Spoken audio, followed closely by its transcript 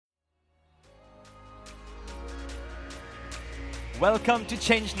Welcome to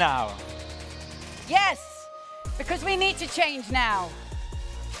Change Now. Yes, because we need to change now.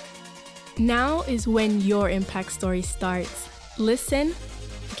 Now is when your impact story starts. Listen,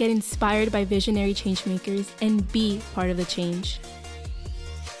 get inspired by visionary changemakers, and be part of the change.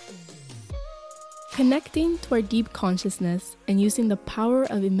 Connecting to our deep consciousness and using the power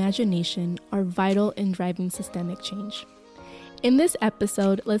of imagination are vital in driving systemic change. In this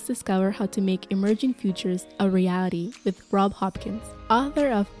episode, let's discover how to make emerging futures a reality with Rob Hopkins, author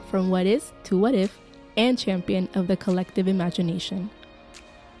of From What Is to What If and champion of the collective imagination.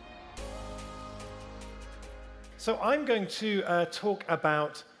 So I'm going to talk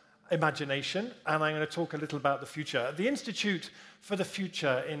about imagination, and I'm going to talk a little about the future. The Institute for the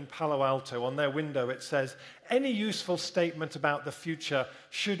Future in Palo Alto, on their window, it says, any useful statement about the future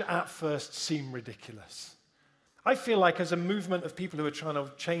should at first seem ridiculous. I feel like as a movement of people who are trying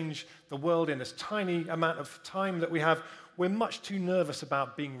to change the world in this tiny amount of time that we have, we're much too nervous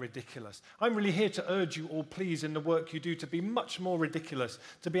about being ridiculous. I'm really here to urge you all, please, in the work you do, to be much more ridiculous,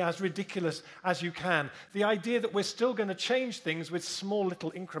 to be as ridiculous as you can. The idea that we're still going to change things with small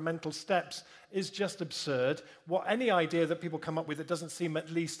little incremental steps is just absurd. Any idea that people come up with that doesn't seem at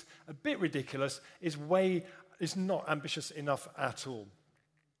least a bit ridiculous is not ambitious enough at all.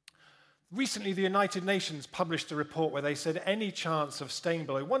 Recently, the United Nations published a report where they said any chance of staying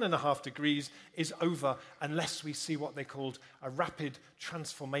below 1.5 degrees is over unless we see what they called a rapid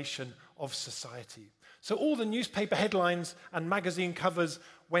transformation of society. So all the newspaper headlines and magazine covers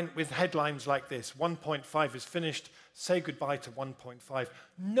went with headlines like this: 1.5 is finished, say goodbye to 1.5.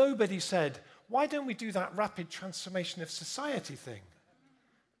 Nobody said, why don't we do that rapid transformation of society thing?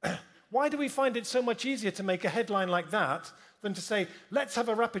 Why do we find it so much easier to make a headline like that than to say, let's have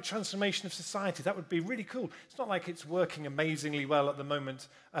a rapid transformation of society? That would be really cool. It's not like it's working amazingly well at the moment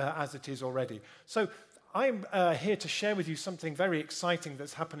as it is already. So I'm here to share with you something very exciting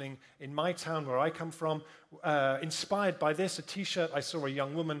that's happening in my town where I come from. Inspired by this, a T-shirt I saw a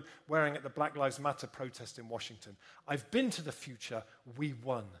young woman wearing at the Black Lives Matter protest in Washington. I've been to the future, we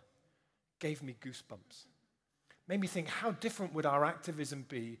won. Gave me goosebumps. Made me think, how different would our activism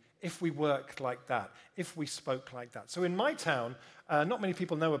be if we worked like that, if we spoke like that? So in my town, not many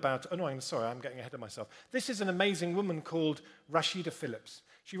people know about, I'm getting ahead of myself. This is an amazing woman called Rashida Phillips.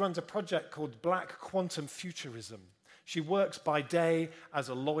 She runs a project called Black Quantum Futurism. She works by day as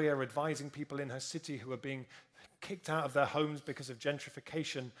a lawyer advising people in her city who are being kicked out of their homes because of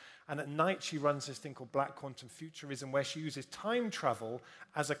gentrification. And at night, she runs this thing called Black Quantum Futurism, where she uses time travel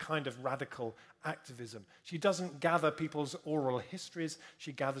as a kind of radical activism. She doesn't gather people's oral histories,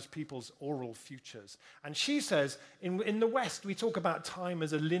 she gathers people's oral futures. And she says, in the West, we talk about time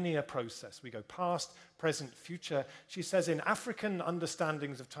as a linear process. We go past, present, future. She says in African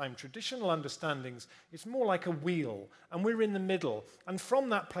understandings of time, traditional understandings, it's more like a wheel, and we're in the middle. And from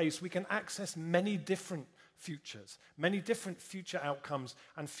that place, we can access many different futures, many different future outcomes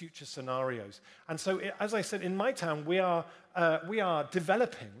and future scenarios. And so, as I said, in my town, we are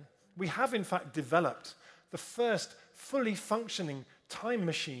developing, we have in fact developed the first fully functioning time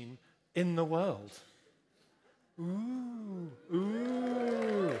machine in the world. Ooh.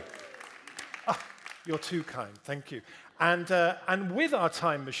 You're too kind, thank you. And with our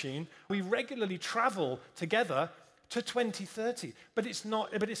time machine, we regularly travel together to 2030. But it's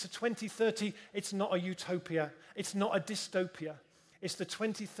a 2030, it's not a utopia, it's not a dystopia. It's the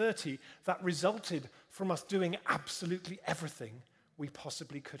 2030 that resulted from us doing absolutely everything we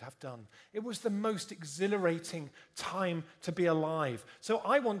possibly could have done. It was the most exhilarating time to be alive. So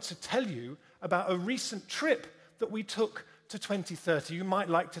I want to tell you about a recent trip that we took to 2030. You might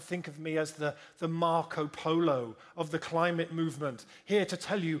like to think of me as the Marco Polo of the climate movement, here to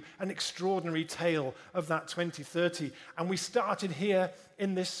tell you an extraordinary tale of that 2030. And we started here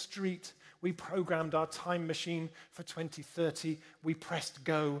in this street. We programmed our time machine for 2030. We pressed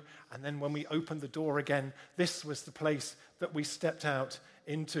go. And then when we opened the door again, this was the place that we stepped out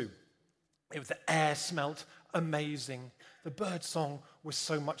into. The air smelt amazing. The bird song was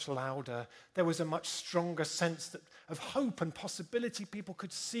so much louder. There was a much stronger sense of hope and possibility. People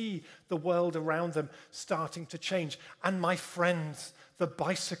could see the world around them starting to change. And my friends, the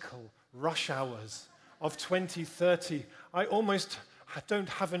bicycle rush hours of 2030, I don't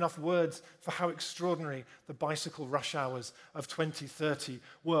have enough words for how extraordinary the bicycle rush hours of 2030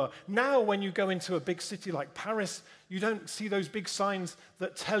 were. Now, when you go into a big city like Paris, you don't see those big signs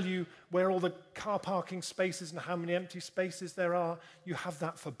that tell you where all the car parking spaces and how many empty spaces there are. You have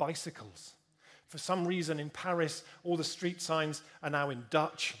that for bicycles. For some reason in Paris, all the street signs are now in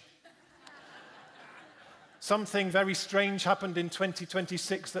Dutch. Something very strange happened in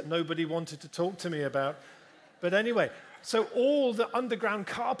 2026 that nobody wanted to talk to me about. But anyway, So all the underground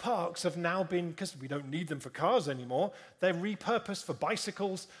car parks have now been, because we don't need them for cars anymore, they're repurposed for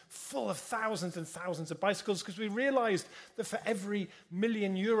bicycles, full of thousands and thousands of bicycles, because we realized that for every €1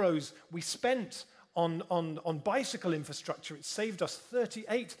 million we spent on bicycle infrastructure, it saved us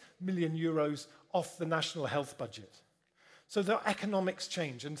 €38 million off the national health budget. So the economics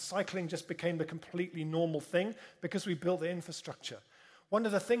changed, and cycling just became the completely normal thing because we built the infrastructure. One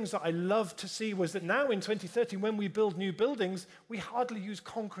of the things that I love to see was that now in 2030, when we build new buildings, we hardly use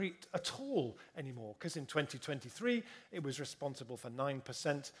concrete at all anymore, because in 2023, it was responsible for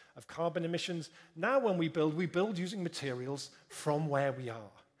 9% of carbon emissions. Now when we build using materials from where we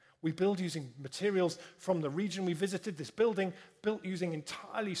are. We build using materials from the region we visited. This building built using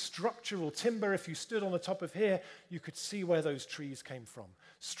entirely structural timber. If you stood on the top of here, you could see where those trees came from.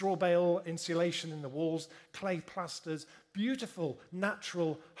 Straw bale insulation in the walls, clay plasters, beautiful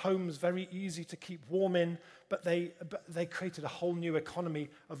natural homes, very easy to keep warm in, but they created a whole new economy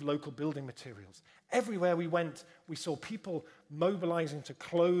of local building materials. Everywhere we went, we saw people mobilizing to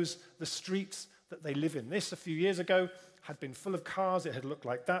close the streets that they live in. This, a few years ago, had been full of cars. It had looked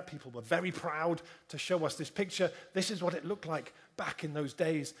like that. People were very proud to show us this picture. This is what it looked like back in those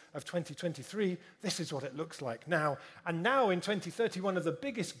days of 2023. This is what it looks like now. And now in 2030, one of the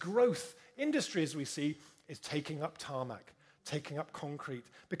biggest growth industries we see is taking up tarmac, taking up concrete,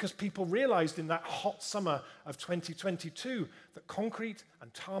 because people realized in that hot summer of 2022 that concrete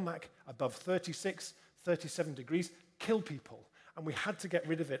and tarmac above 36, 37 degrees kill people. And we had to get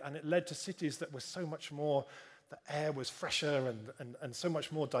rid of it. And it led to cities that were so much more, the air was fresher and so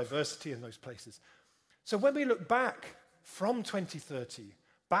much more diversity in those places. So when we look back from 2030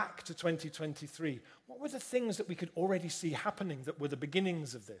 back to 2023, what were the things that we could already see happening that were the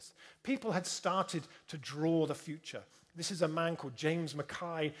beginnings of this? People had started to draw the future. This is a man called James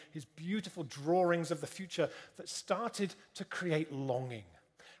Mackay, his beautiful drawings of the future that started to create longing.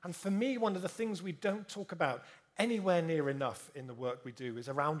 And for me, one of the things we don't talk about anywhere near enough in the work we do is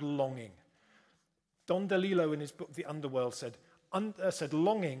around longing. Don DeLillo, in his book, The Underworld, said,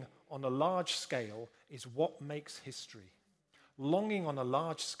 longing on a large scale is what makes history. Longing on a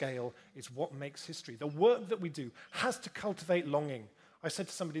large scale is what makes history. The work that we do has to cultivate longing. I said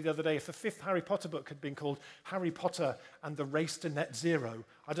to somebody the other day, if the fifth Harry Potter book had been called Harry Potter and the Race to Net Zero,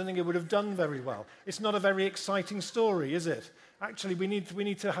 I don't think it would have done very well. It's not a very exciting story, is it? Actually, we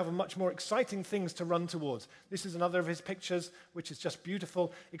need to have much more exciting things to run towards. This is another of his pictures, which is just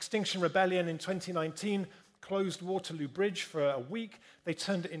beautiful. Extinction Rebellion in 2019 closed Waterloo Bridge for a week. They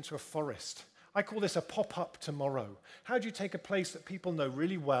turned it into a forest. I call this a pop-up tomorrow. How do you take a place that people know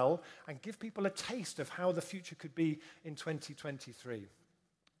really well and give people a taste of how the future could be in 2023?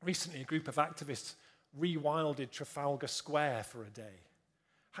 Recently, a group of activists rewilded Trafalgar Square for a day.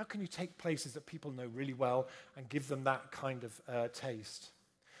 How can you take places that people know really well and give them that kind of taste?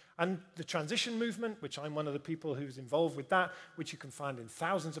 And the transition movement, which I'm one of the people who's involved with that, which you can find in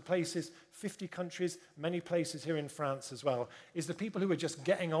thousands of places, 50 countries, many places here in France as well, is the people who are just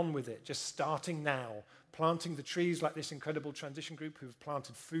getting on with it, just starting now, planting the trees like this incredible transition group who've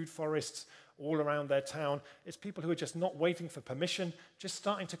planted food forests all around their town. It's people who are just not waiting for permission, just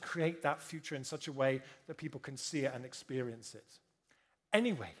starting to create that future in such a way that people can see it and experience it.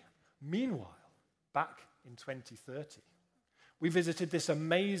 Anyway, meanwhile, back in 2030, we visited this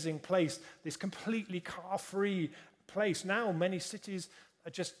amazing place, this completely car-free place. Now many cities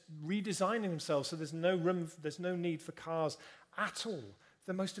are just redesigning themselves, so there's no room, there's no need for cars at all.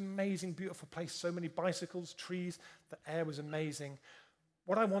 The most amazing, beautiful place, so many bicycles, trees, the air was amazing.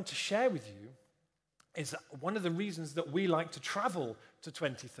 What I want to share with you is that one of the reasons that we like to travel to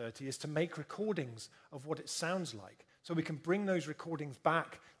 2030 is to make recordings of what it sounds like. So we can bring those recordings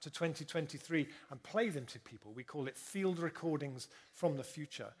back to 2023 and play them to people. We call it field recordings from the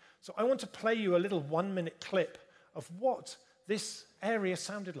future. So I want to play you a little 1-minute clip of what this area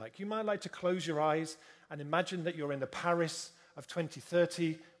sounded like. You might like to close your eyes and imagine that you're in the Paris of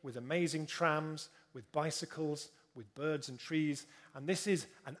 2030 with amazing trams, with bicycles, with birds and trees. And this is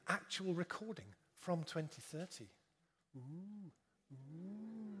an actual recording from 2030. Ooh, ooh.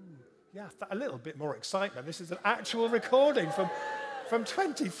 Yeah, a little bit more excitement. This is an actual recording from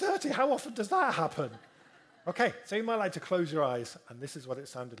 2030. How often does that happen? Okay, so you might like to close your eyes, and this is what it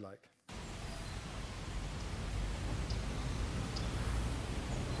sounded like.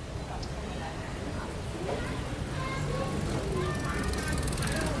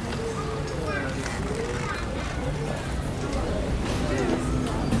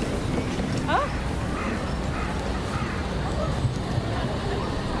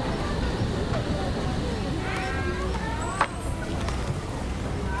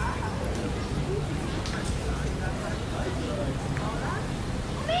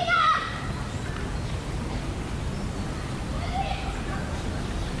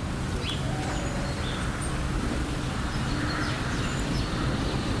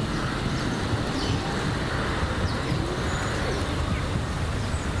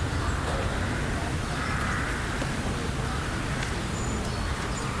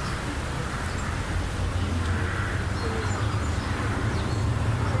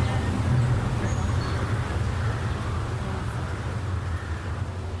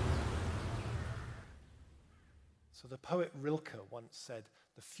 So the poet Rilke once said,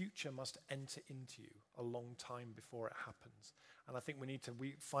 the future must enter into you a long time before it happens. And I think we need to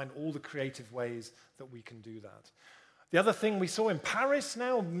find all the creative ways that we can do that. The other thing we saw in Paris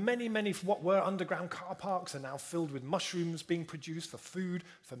now, many what were underground car parks are now filled with mushrooms being produced for food,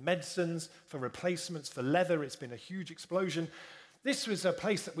 for medicines, for replacements, for leather. It's been a huge explosion. This was a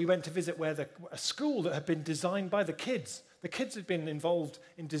place that we went to visit where a school that had been designed by the kids. The kids had been involved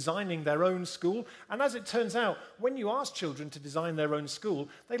in designing their own school. And as it turns out, when you ask children to design their own school,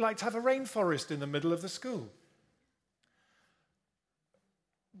 they like to have a rainforest in the middle of the school.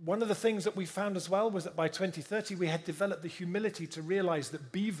 One of the things that we found as well was that by 2030, we had developed the humility to realize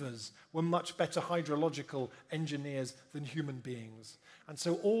that beavers were much better hydrological engineers than human beings. And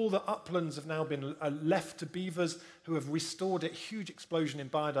so all the uplands have now been left to beavers who have restored it. Huge explosion in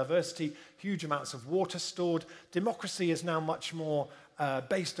biodiversity, huge amounts of water stored. Democracy is now much more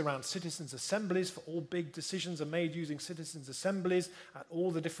based around citizens' assemblies, for all big decisions are made using citizens' assemblies at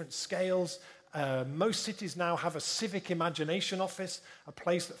all the different scales. Most cities now have a civic imagination office, a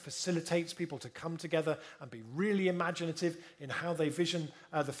place that facilitates people to come together and be really imaginative in how they vision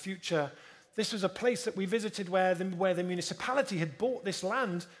the future. This was a place that we visited where the municipality had bought this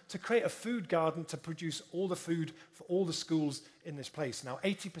land to create a food garden to produce all the food for all the schools in this place. Now,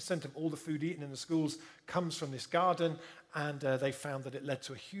 80% of all the food eaten in the schools comes from this garden, and they found that it led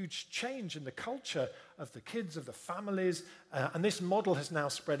to a huge change in the culture of the kids, of the families, and this model has now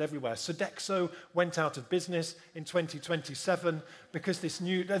spread everywhere. Sodexo went out of business in 2027 because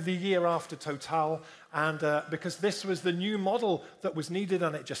the year after Total, and because this was the new model that was needed,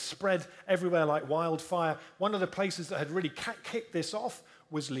 and it just spread everywhere like wildfire. One of the places that had really kicked this off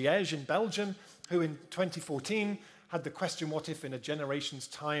was Liège in Belgium, who in 2014 had the question, what if in a generation's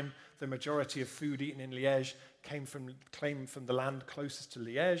time the majority of food eaten in Liège came from the land closest to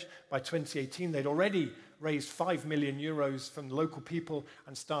Liège? By 2018, they'd already raised 5 million euros from local people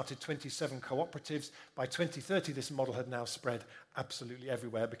and started 27 cooperatives. By 2030, this model had now spread absolutely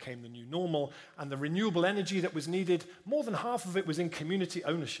everywhere, became the new normal, and the renewable energy that was needed, more than half of it was in community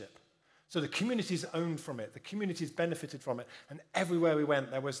ownership. So the communities owned from it, the communities benefited from it, and everywhere we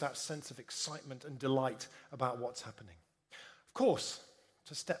went, there was that sense of excitement and delight about what's happening. Of course,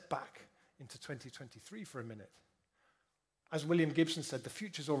 to step back into 2023 for a minute, as William Gibson said, the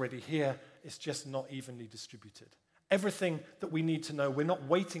future's already here, it's just not evenly distributed. Everything that we need to know, we're not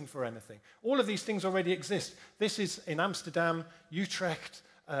waiting for anything. All of these things already exist. This is in Amsterdam, Utrecht,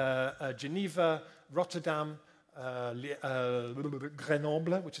 Geneva, Rotterdam,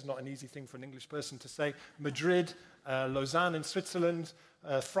 Grenoble, which is not an easy thing for an English person to say, Madrid, Lausanne in Switzerland,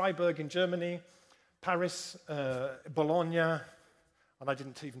 Freiburg in Germany, Paris, Bologna, and I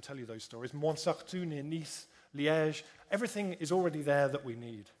didn't even tell you those stories, Montsartou near Nice, Liège. Everything is already there that we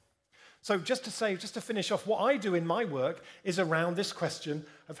need. So just to finish off, what I do in my work is around this question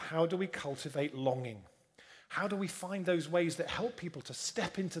of how do we cultivate longing? How do we find those ways that help people to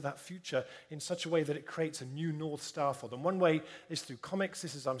step into that future in such a way that it creates a new North Star for them? One way is through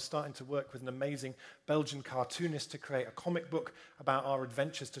comics. I'm starting to work with an amazing Belgian cartoonist to create a comic book about our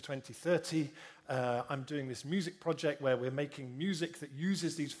adventures to 2030. I'm doing this music project where we're making music that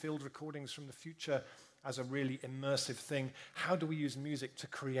uses these field recordings from the future as a really immersive thing. How do we use music to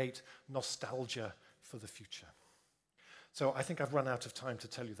create nostalgia for the future? So I think I've run out of time to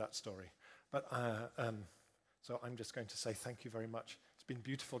tell you that story. But so I'm just going to say thank you very much. It's been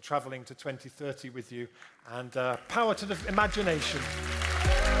beautiful traveling to 2030 with you, and power to the imagination.